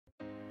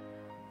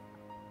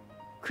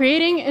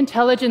Creating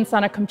intelligence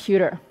on a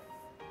computer.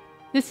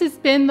 This has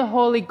been the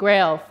holy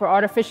grail for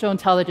artificial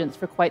intelligence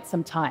for quite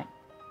some time.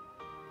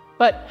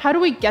 But how do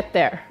we get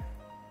there?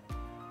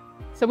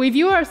 So we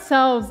view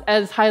ourselves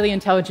as highly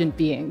intelligent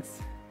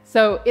beings.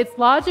 So it's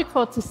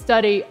logical to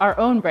study our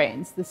own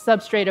brains, the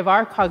substrate of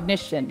our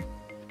cognition,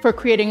 for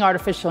creating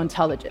artificial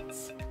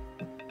intelligence.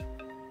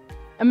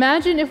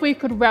 Imagine if we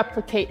could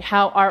replicate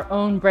how our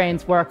own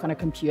brains work on a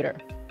computer.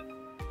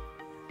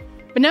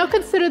 But now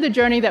consider the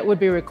journey that would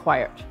be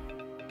required.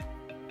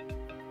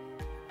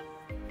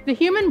 The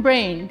human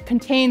brain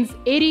contains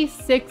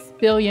 86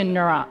 billion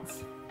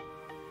neurons.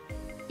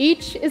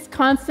 Each is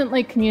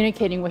constantly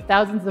communicating with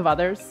thousands of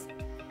others,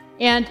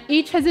 and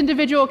each has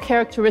individual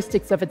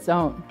characteristics of its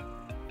own.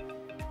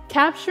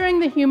 Capturing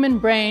the human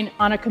brain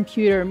on a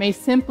computer may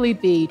simply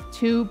be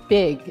too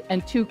big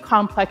and too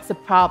complex a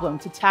problem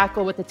to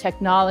tackle with the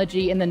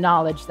technology and the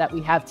knowledge that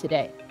we have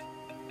today.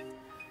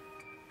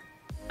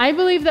 I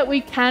believe that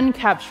we can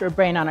capture a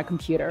brain on a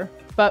computer,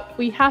 but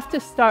we have to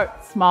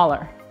start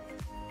smaller.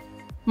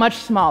 Much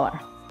smaller.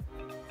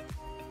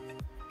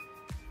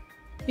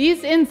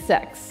 These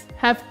insects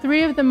have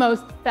three of the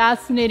most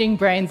fascinating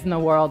brains in the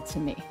world to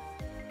me.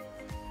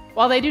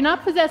 While they do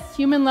not possess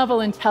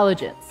human-level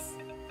intelligence,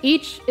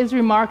 each is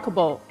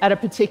remarkable at a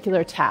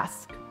particular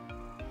task.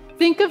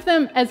 Think of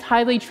them as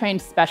highly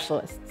trained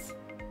specialists.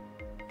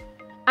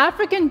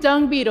 African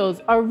dung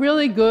beetles are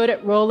really good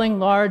at rolling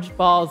large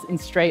balls in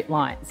straight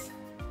lines.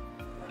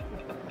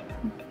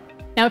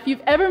 Now, if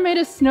you've ever made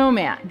a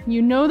snowman,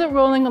 you know that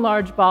rolling a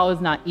large ball is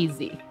not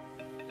easy.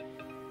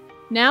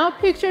 Now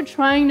picture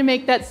trying to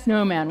make that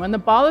snowman when the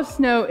ball of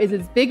snow is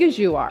as big as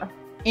you are,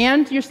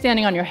 and you're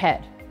standing on your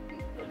head.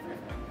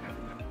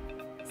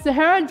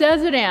 Sahara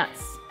desert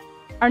ants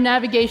are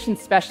navigation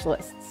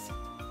specialists.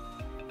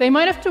 They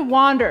might have to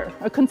wander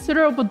a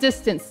considerable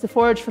distance to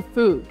forage for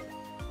food,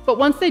 but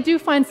once they do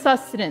find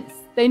sustenance,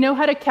 they know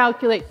how to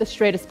calculate the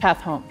straightest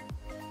path home.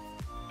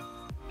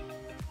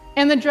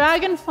 And the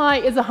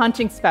dragonfly is a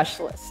hunting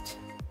specialist.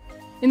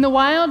 In the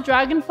wild,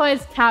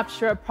 dragonflies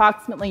capture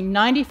approximately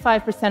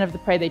 95% of the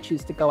prey they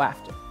choose to go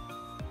after.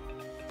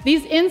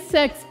 These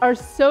insects are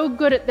so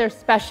good at their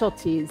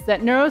specialties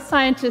that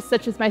neuroscientists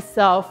such as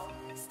myself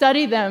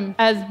study them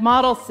as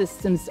model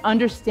systems to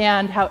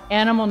understand how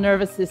animal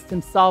nervous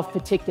systems solve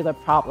particular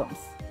problems.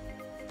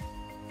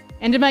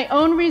 And in my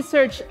own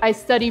research, I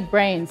study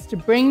brains to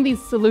bring these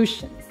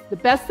solutions, the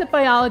best that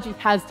biology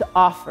has to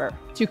offer,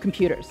 to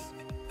computers.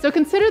 So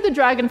consider the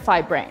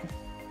dragonfly brain.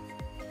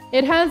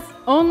 It has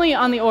only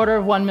on the order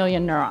of 1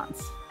 million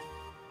neurons.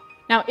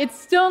 Now, it's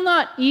still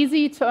not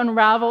easy to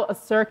unravel a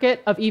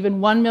circuit of even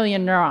 1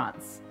 million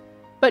neurons.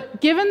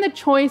 But given the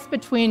choice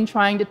between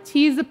trying to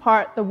tease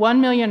apart the 1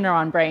 million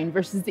neuron brain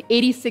versus the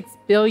 86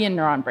 billion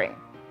neuron brain,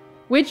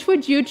 which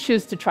would you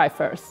choose to try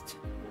first?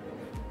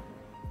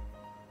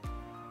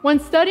 When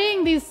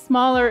studying these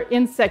smaller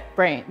insect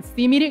brains,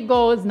 the immediate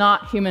goal is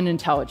not human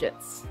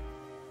intelligence.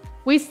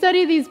 We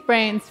study these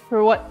brains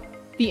for what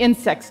the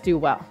insects do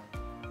well.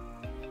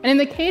 And in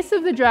the case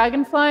of the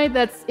dragonfly,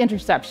 that's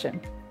interception.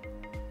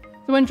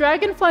 So when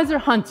dragonflies are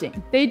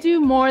hunting, they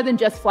do more than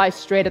just fly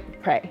straight at the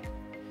prey.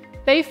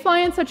 They fly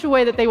in such a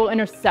way that they will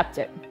intercept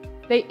it.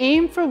 They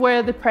aim for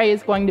where the prey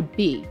is going to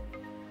be,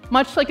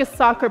 much like a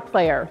soccer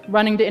player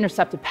running to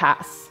intercept a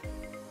pass.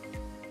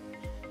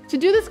 To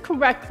do this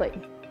correctly,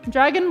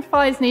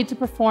 dragonflies need to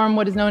perform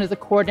what is known as a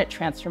coordinate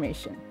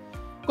transformation,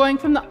 going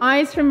from the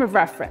eye's frame of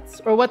reference,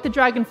 or what the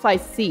dragonfly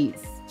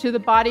sees, to the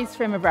body's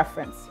frame of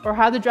reference, or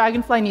how the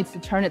dragonfly needs to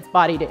turn its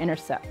body to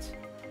intercept.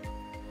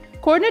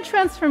 Coordinate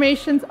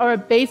transformations are a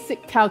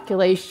basic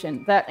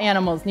calculation that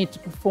animals need to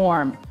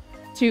perform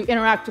to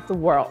interact with the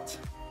world.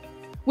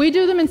 We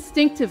do them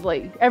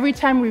instinctively every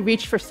time we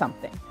reach for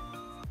something.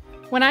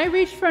 When I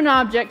reach for an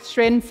object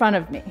straight in front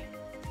of me,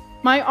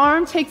 my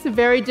arm takes a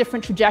very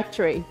different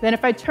trajectory than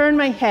if I turn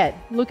my head,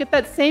 look at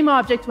that same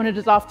object when it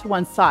is off to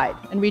one side,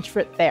 and reach for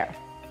it there.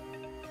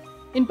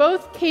 In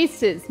both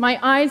cases, my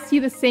eyes see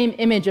the same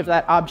image of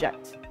that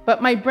object,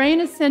 but my brain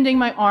is sending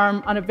my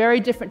arm on a very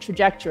different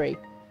trajectory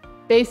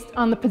based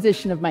on the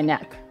position of my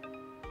neck.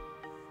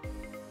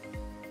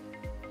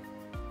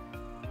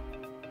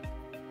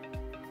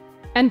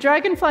 And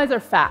dragonflies are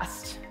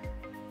fast.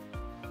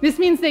 This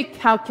means they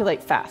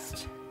calculate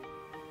fast.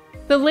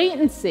 The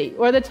latency,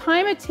 or the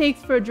time it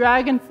takes for a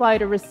dragonfly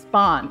to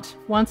respond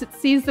once it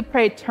sees the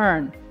prey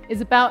turn,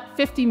 is about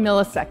 50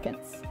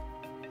 milliseconds.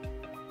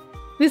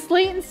 This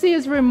latency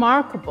is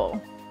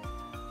remarkable.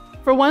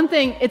 For one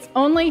thing, it's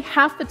only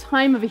half the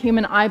time of a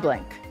human eye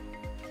blink.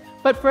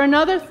 But for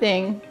another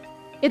thing,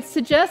 it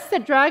suggests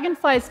that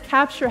dragonflies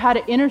capture how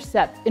to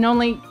intercept in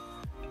only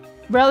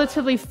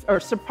relatively or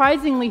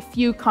surprisingly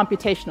few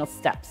computational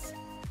steps.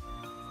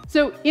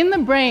 So in the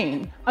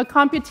brain, a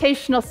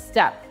computational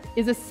step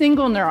is a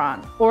single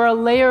neuron or a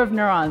layer of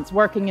neurons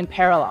working in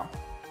parallel.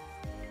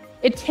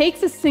 It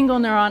takes a single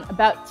neuron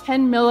about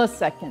 10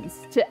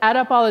 milliseconds to add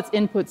up all its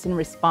inputs and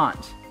respond.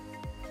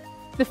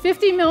 The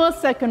 50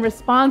 millisecond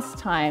response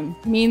time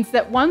means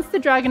that once the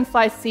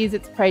dragonfly sees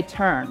its prey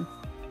turn,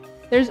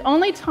 there's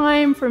only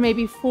time for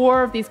maybe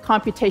 4 of these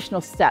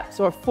computational steps,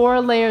 or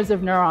 4 layers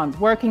of neurons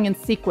working in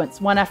sequence,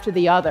 one after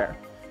the other,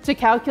 to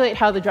calculate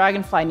how the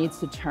dragonfly needs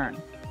to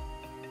turn.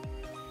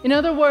 In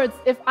other words,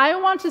 if I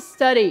want to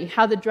study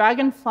how the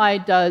dragonfly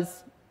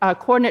does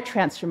coordinate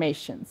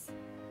transformations,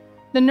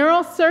 the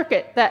neural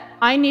circuit that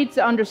I need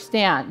to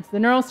understand, the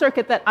neural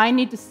circuit that I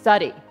need to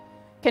study,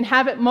 can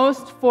have at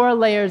most 4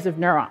 layers of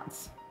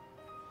neurons.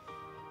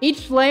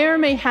 Each layer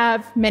may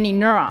have many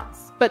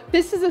neurons, but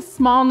this is a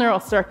small neural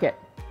circuit,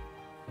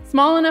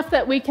 small enough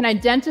that we can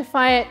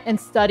identify it and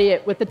study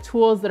it with the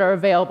tools that are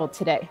available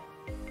today.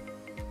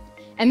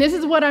 And this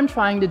is what I'm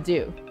trying to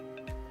do.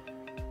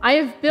 I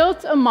have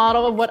built a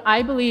model of what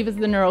I believe is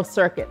the neural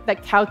circuit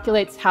that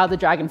calculates how the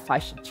dragonfly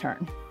should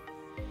turn.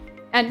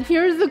 And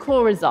here's the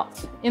cool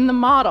result. In the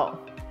model,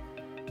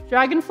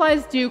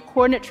 dragonflies do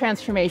coordinate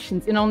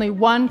transformations in only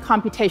 1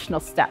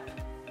 computational step,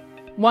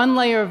 1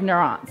 layer of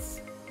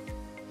neurons.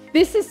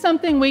 This is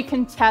something we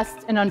can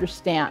test and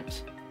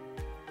understand.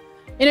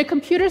 In a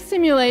computer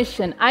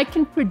simulation, I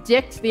can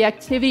predict the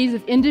activities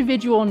of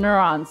individual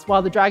neurons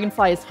while the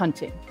dragonfly is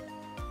hunting.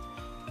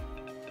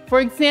 For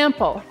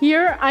example,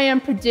 here I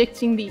am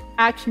predicting the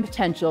action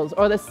potentials,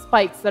 or the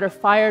spikes that are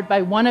fired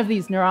by one of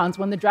these neurons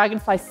when the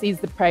dragonfly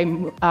sees the prey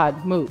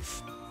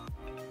move.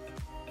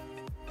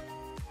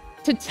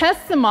 To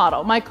test the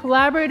model, my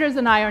collaborators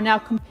and I are now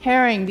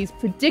comparing these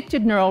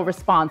predicted neural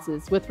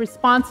responses with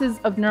responses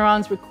of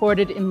neurons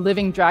recorded in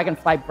living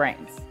dragonfly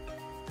brains.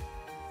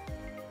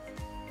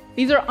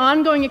 These are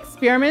ongoing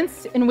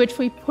experiments in which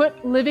we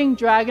put living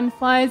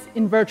dragonflies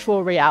in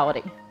virtual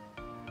reality.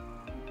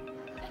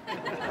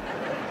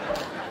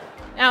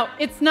 Now,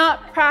 it's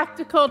not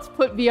practical to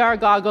put VR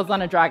goggles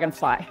on a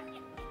dragonfly.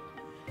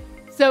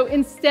 So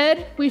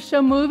instead, we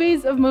show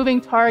movies of moving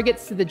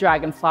targets to the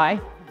dragonfly,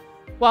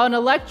 while an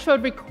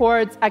electrode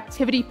records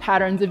activity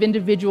patterns of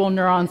individual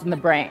neurons in the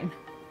brain.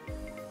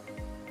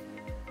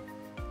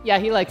 Yeah,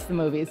 he likes the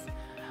movies.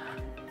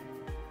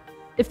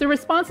 If the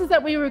responses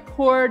that we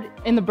record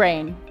in the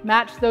brain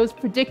match those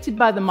predicted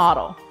by the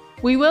model,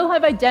 we will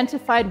have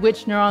identified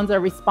which neurons are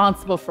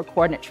responsible for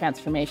coordinate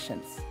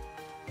transformations.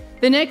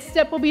 The next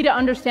step will be to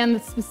understand the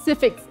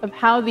specifics of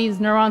how these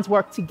neurons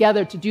work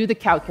together to do the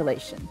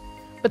calculation.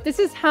 But this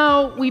is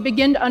how we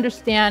begin to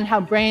understand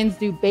how brains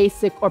do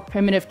basic or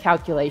primitive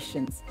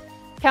calculations,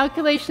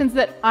 calculations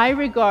that I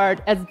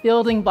regard as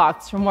building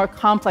blocks for more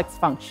complex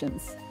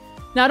functions,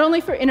 not only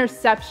for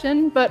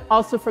interception, but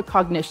also for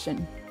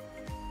cognition.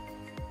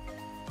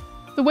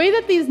 The way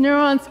that these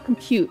neurons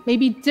compute may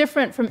be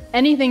different from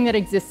anything that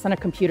exists on a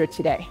computer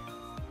today.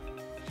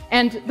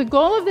 And the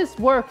goal of this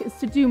work is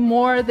to do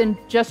more than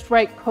just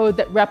write code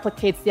that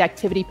replicates the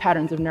activity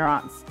patterns of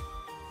neurons.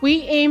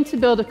 We aim to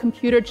build a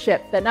computer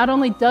chip that not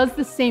only does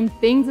the same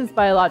things as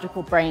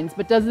biological brains,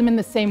 but does them in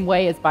the same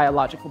way as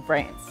biological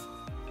brains.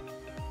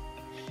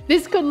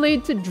 This could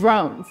lead to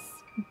drones,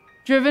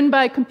 driven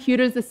by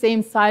computers the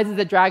same size as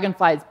a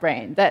dragonfly's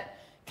brain, that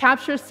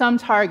capture some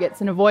targets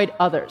and avoid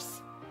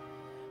others.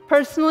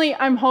 Personally,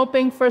 I'm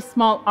hoping for a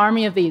small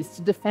army of these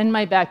to defend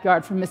my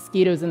backyard from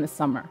mosquitoes in the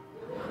summer.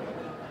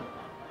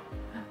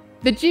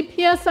 The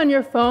GPS on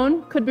your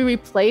phone could be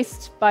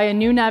replaced by a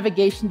new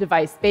navigation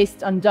device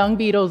based on dung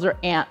beetles or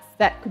ants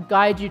that could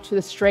guide you to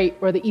the straight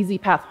or the easy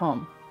path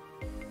home.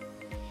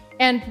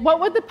 And what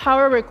would the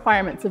power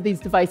requirements of these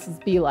devices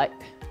be like?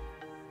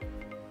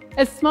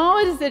 As small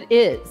as it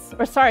is,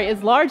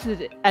 as large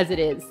as it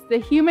is, the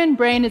human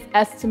brain is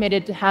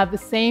estimated to have the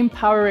same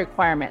power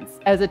requirements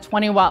as a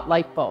 20-watt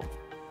light bulb.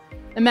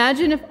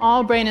 Imagine if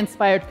all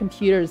brain-inspired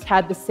computers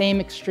had the same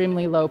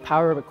extremely low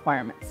power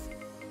requirements.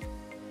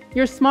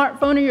 Your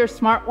smartphone or your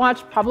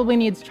smartwatch probably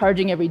needs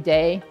charging every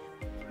day.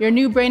 Your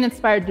new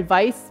brain-inspired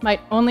device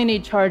might only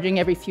need charging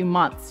every few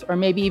months, or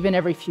maybe even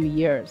every few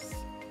years.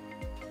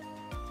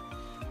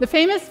 The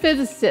famous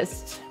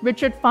physicist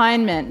Richard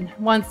Feynman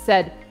once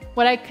said,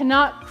 "What I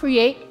cannot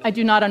create, I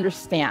do not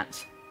understand."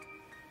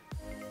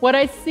 What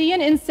I see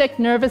in insect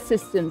nervous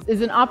systems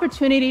is an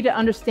opportunity to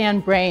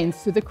understand brains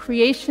through the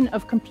creation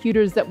of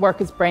computers that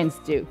work as brains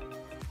do.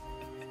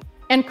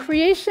 And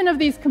creation of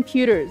these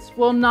computers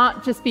will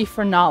not just be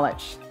for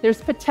knowledge.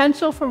 There's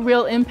potential for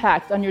real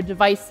impact on your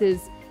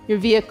devices, your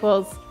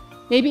vehicles,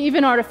 maybe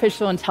even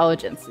artificial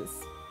intelligences.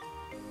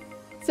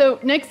 So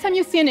next time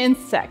you see an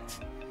insect,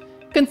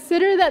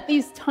 consider that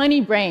these tiny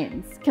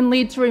brains can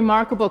lead to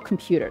remarkable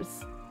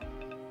computers.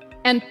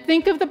 And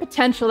think of the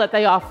potential that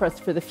they offer us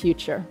for the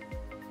future.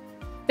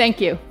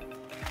 Thank you.